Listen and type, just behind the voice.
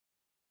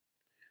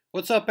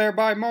What's up,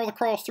 everybody? Marvel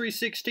Cross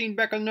 316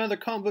 back on another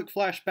comic book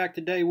flashback.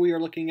 Today we are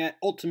looking at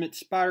Ultimate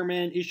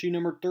Spider-Man issue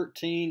number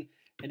 13,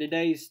 and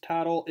today's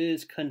title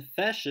is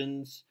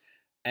Confessions.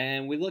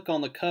 And we look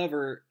on the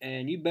cover,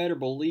 and you better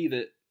believe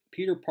it,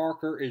 Peter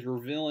Parker is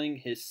revealing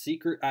his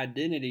secret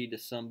identity to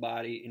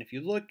somebody. And if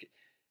you look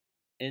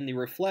in the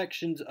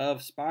reflections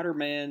of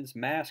Spider-Man's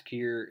mask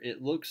here,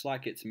 it looks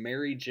like it's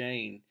Mary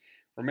Jane.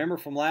 Remember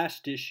from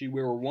last issue,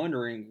 we were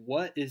wondering,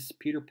 what is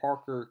Peter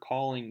Parker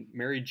calling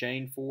Mary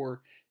Jane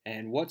for?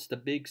 And what's the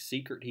big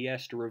secret he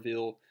has to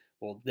reveal?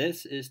 Well,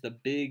 this is the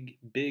big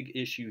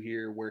issue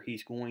here where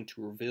he's going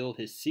to reveal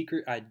his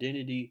secret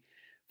identity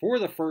for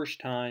the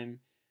first time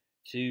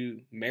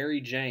to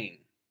Mary Jane.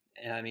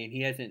 I mean,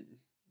 he hasn't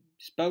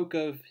spoke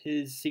of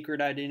his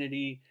secret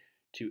identity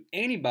to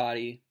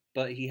anybody,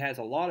 but he has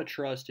a lot of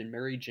trust in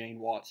Mary Jane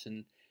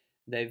Watson.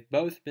 They've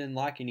both been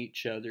liking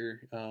each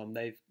other.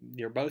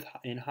 They're both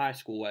in high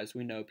school, as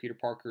we know. Peter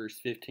Parker is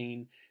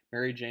 15.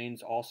 Mary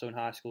Jane's also in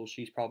high school.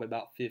 She's probably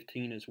about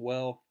 15 as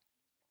well.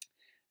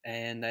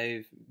 And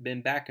they've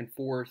been back and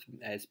forth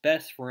as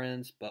best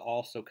friends, but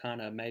also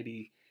kind of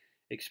maybe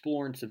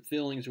exploring some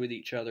feelings with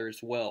each other as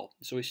well.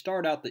 So we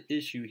start out the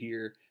issue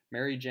here,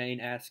 Mary Jane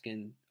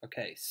asking,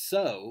 okay,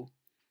 so,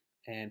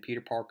 and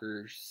Peter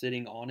Parker's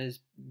sitting on his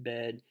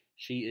bed.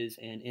 She is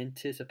in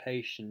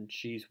anticipation.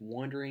 She's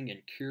wondering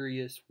and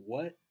curious,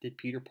 what did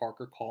Peter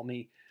Parker call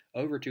me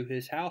over to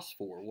his house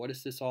for? What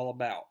is this all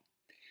about?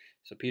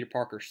 So Peter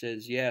Parker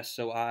says, yes,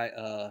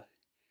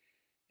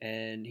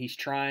 and he's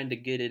trying to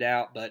get it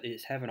out, but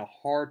is having a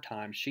hard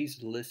time.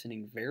 She's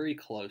listening very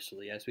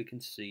closely, as we can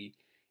see.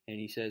 And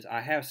he says, I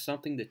have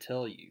something to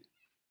tell you.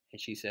 And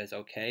she says,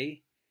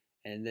 okay.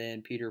 And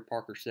then Peter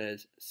Parker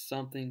says,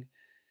 something,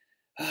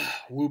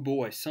 woo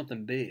boy,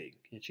 something big.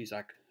 And she's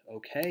like,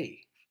 okay.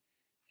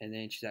 And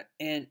then she's like,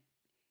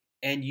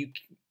 and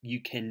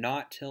you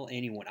cannot tell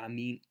anyone. I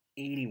mean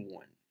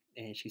anyone.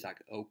 And she's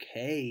like,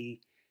 okay.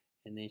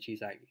 And then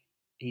he's like,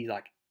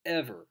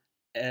 ever,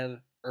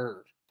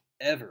 ever,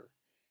 ever.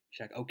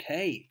 She's like,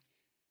 okay.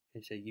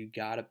 And said, you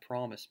gotta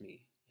promise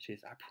me. She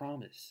says, I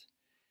promise.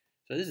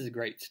 So this is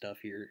great stuff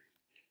here.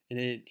 And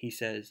then he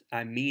says,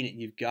 I mean it.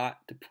 You've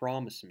got to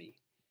promise me.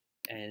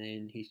 And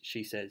then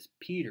she says,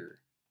 Peter.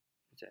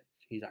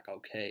 He's like,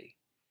 okay.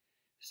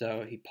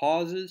 So he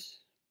pauses.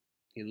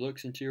 He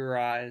looks into her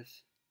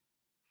eyes.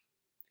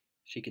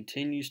 She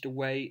continues to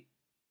wait.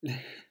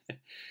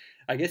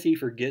 I guess he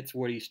forgets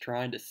what he's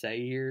trying to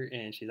say here.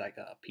 And she's like,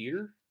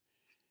 Peter?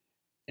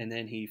 And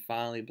then he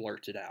finally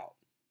blurts it out.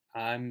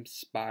 I'm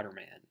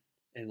Spider-Man.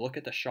 And look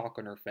at the shock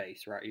on her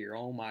face right here.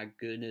 Oh my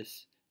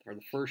goodness. For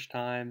the first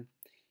time,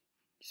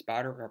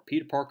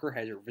 Peter Parker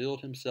has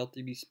revealed himself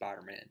to be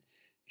Spider-Man.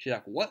 She's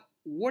like,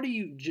 what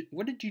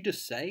did you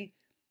just say?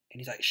 And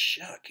he's like,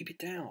 shut, keep it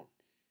down.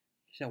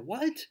 She said,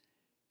 what?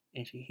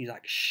 And he's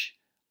like, shh,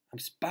 I'm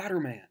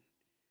Spider-Man.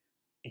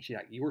 And she's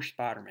like, you're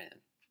Spider-Man.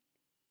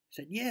 He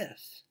said,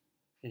 yes.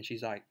 And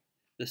she's like,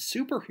 the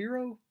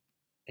superhero?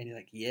 And he's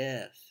like,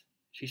 yes.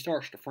 She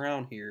starts to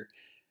frown here.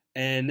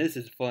 And this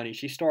is funny.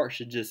 She starts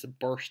to just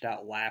burst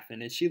out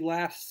laughing. And she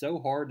laughs so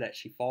hard that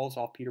she falls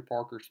off Peter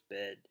Parker's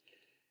bed.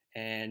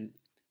 And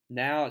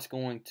now it's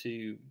going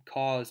to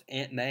cause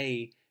Aunt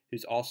May,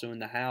 who's also in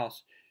the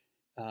house,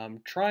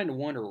 trying to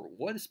wonder,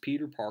 what is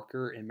Peter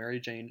Parker and Mary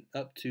Jane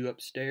up to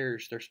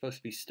upstairs? They're supposed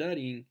to be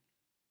studying.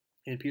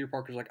 And Peter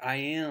Parker's like, I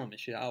am. And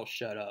she's like, oh,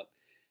 shut up.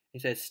 He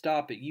says,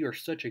 stop it. You are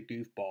such a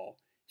goofball.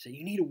 He said,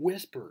 you need to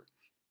whisper.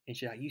 And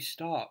she's like, you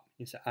stop.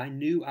 He said, I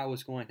knew I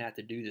was going to have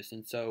to do this.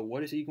 And so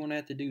what is he going to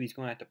have to do? He's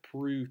going to have to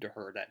prove to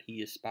her that he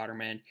is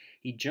Spider-Man.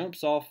 He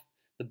jumps off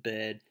the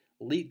bed,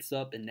 leaps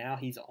up, and now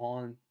he's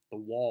on the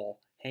wall,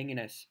 hanging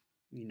as,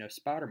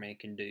 Spider-Man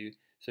can do.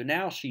 So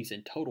now she's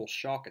in total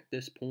shock at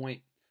this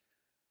point.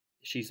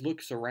 She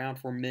looks around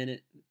for a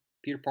minute.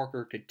 Peter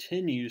Parker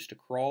continues to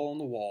crawl on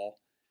the wall.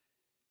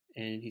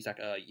 And he's like,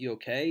 you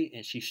okay?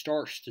 And she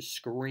starts to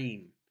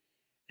scream.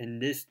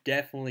 And this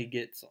definitely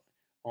gets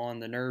on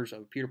the nerves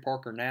of Peter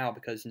Parker now,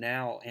 because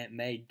now Aunt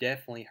May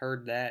definitely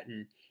heard that,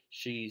 and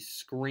she's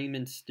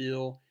screaming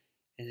still.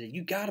 And said,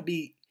 you gotta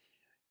be,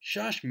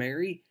 shush,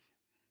 Mary.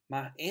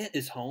 My aunt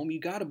is home.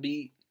 You gotta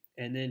be.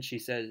 And then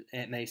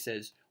Aunt May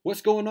says,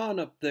 what's going on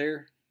up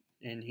there?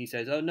 And he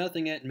says, oh,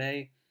 nothing, Aunt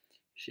May.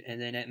 And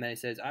then Aunt May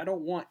says, I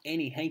don't want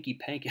any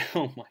hanky-panky.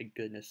 Oh, my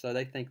goodness. So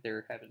they think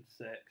they're having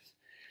sex.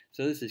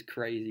 So this is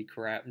crazy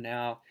crap.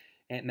 Now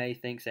Aunt May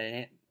thinks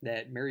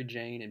that Mary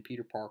Jane and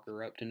Peter Parker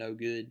are up to no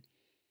good.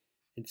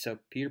 And so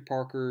Peter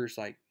Parker's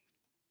like,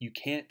 you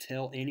can't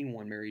tell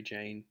anyone, Mary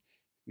Jane.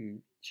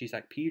 And she's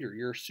like, Peter,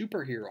 you're a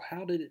superhero.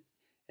 How did it?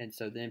 And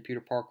so then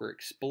Peter Parker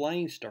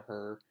explains to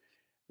her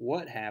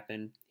what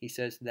happened. He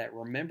says that,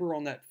 remember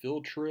on that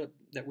field trip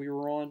that we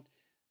were on,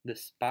 the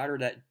spider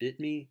that bit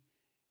me?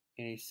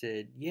 And he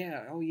said,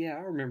 yeah, oh yeah, I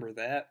remember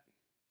that.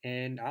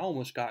 And I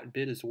almost got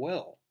bit as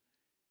well.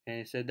 And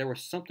he said there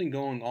was something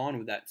going on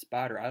with that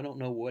spider. I don't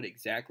know what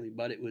exactly,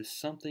 but it was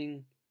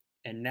something.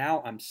 And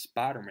now I'm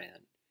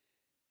Spider-Man.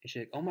 And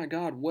she's like, oh my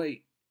God,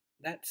 wait,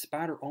 that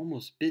spider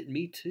almost bit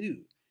me too.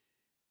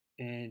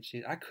 And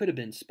I could have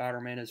been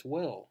Spider-Man as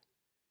well.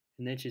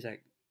 And then she's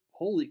like,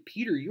 holy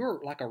Peter, you're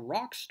like a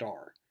rock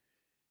star.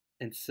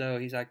 And so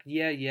he's like,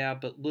 yeah, yeah,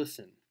 but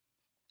listen,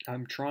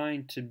 I'm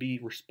trying to be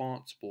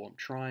responsible. I'm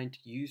trying to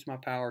use my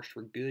powers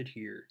for good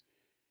here.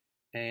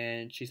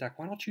 And she's like,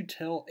 why don't you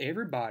tell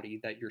everybody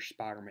that you're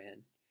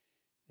Spider-Man?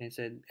 And he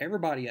said,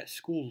 everybody at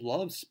school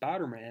loves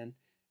Spider-Man.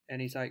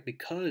 And he's like,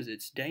 because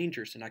it's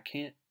dangerous and I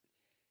can't.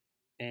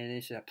 And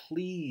he said,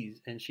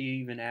 please. And she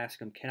even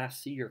asked him, can I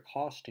see your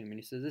costume? And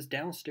he says, it's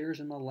downstairs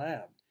in my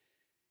lab.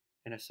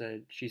 And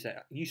she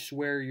said, you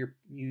swear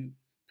you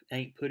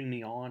ain't putting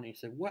me on? And he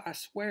said, what? I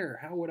swear.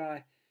 How would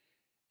I?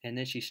 And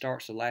then she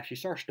starts to laugh. She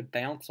starts to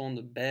bounce on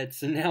the bed.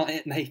 So now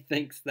Aunt May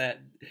thinks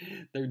that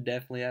they're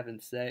definitely having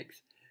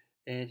sex.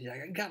 And she's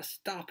like, I gotta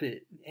stop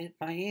it,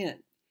 my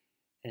aunt.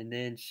 And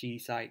then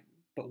she's like,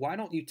 but why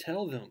don't you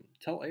tell them?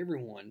 Tell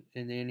everyone.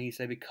 And then he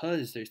said,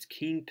 because there's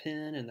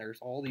Kingpin and there's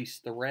all these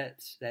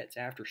threats that's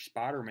after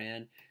Spider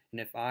Man.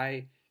 And if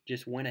I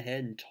just went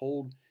ahead and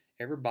told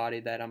everybody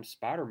that I'm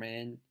Spider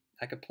Man,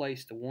 I could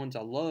place the ones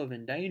I love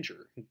in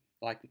danger,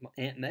 like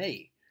Aunt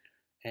May.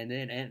 And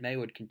then Aunt May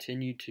would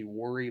continue to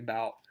worry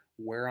about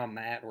where I'm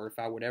at or if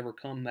I would ever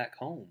come back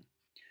home.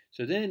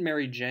 So then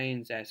Mary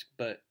Jane's asked,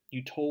 but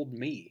you told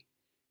me.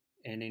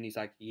 And then he's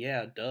like,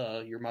 yeah,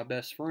 duh, you're my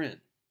best friend.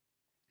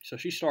 So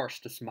she starts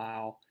to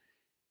smile,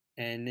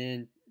 and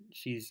then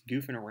she's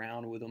goofing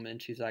around with him,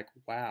 and she's like,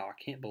 wow,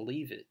 I can't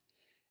believe it.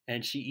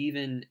 And she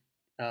even,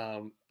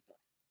 um,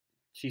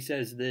 she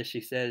says this,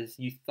 she says,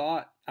 you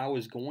thought I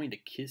was going to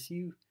kiss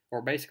you?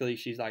 Or basically,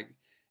 she's like,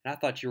 I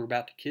thought you were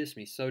about to kiss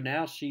me. So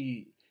now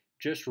she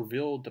just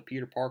revealed to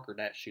Peter Parker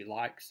that she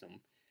likes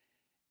him.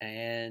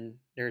 And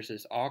there's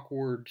this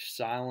awkward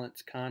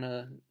silence kind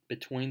of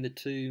between the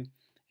two,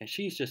 and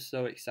she's just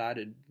so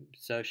excited.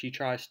 So she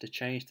tries to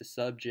change the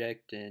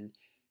subject, and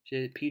she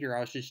said, Peter, I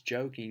was just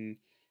joking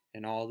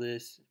and all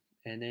this.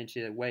 And then she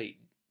said, wait,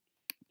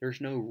 there's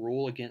no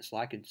rule against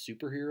liking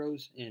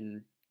superheroes,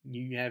 and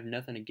you have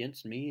nothing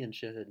against me? And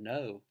she said,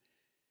 no.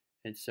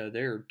 And so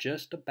they're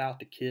just about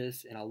to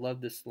kiss, and I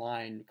love this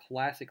line,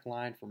 classic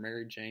line for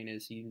Mary Jane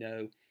is,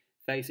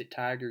 face it,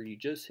 Tiger, you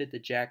just hit the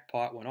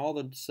jackpot when all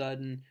of a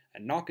sudden a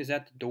knock is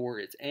at the door.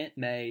 It's Aunt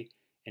May,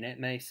 and Aunt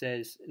May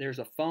says, there's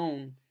a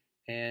phone,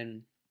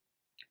 and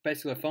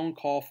basically a phone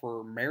call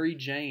for Mary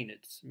Jane.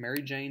 It's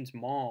Mary Jane's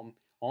mom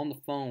on the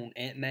phone.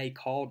 Aunt May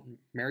called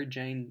Mary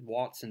Jane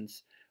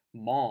Watson's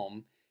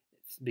mom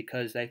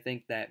because they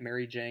think that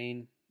Mary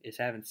Jane is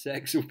having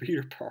sex with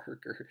Peter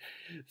Parker.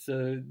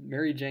 So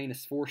Mary Jane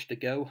is forced to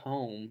go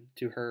home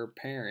to her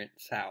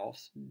parents'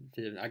 house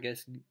to, I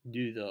guess,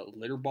 do the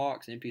litter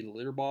box, empty the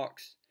litter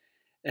box.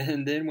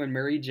 And then when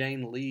Mary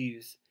Jane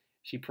leaves,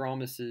 she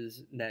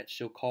promises that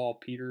she'll call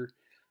Peter.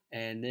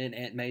 And then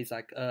Aunt May's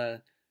like,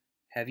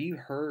 have you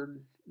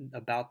heard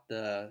about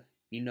the,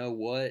 you know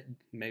what,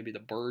 maybe the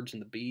birds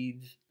and the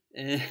bees?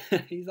 And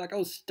he's like,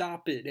 oh,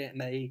 stop it, Aunt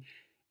May.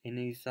 And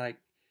he's like,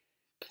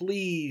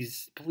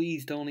 please,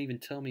 please don't even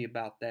tell me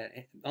about that.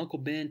 Uncle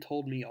Ben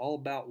told me all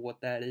about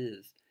what that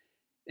is.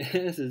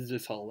 This is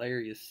just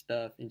hilarious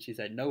stuff. And she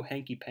said, no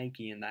hanky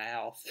panky in the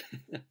house.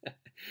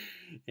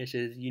 And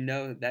she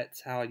says,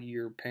 that's how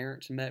your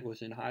parents met,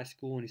 was in high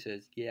school? And he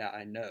says, yeah,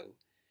 I know.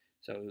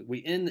 So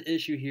we end the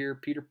issue here.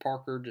 Peter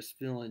Parker just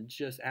feeling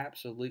just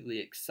absolutely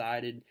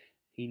excited.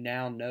 He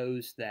now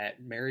knows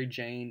that Mary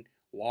Jane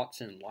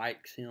Watson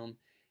likes him.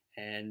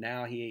 And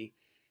now he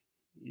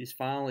just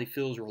finally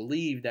feels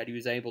relieved that he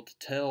was able to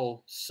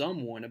tell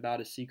someone about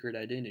his secret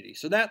identity.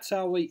 So that's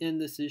how we end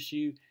this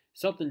issue.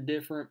 Something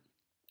different.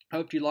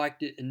 Hope you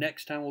liked it. And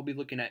next time we'll be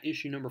looking at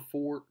issue number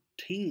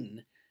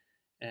 14.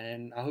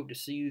 And I hope to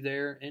see you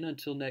there. And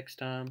until next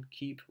time,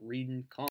 keep reading comics.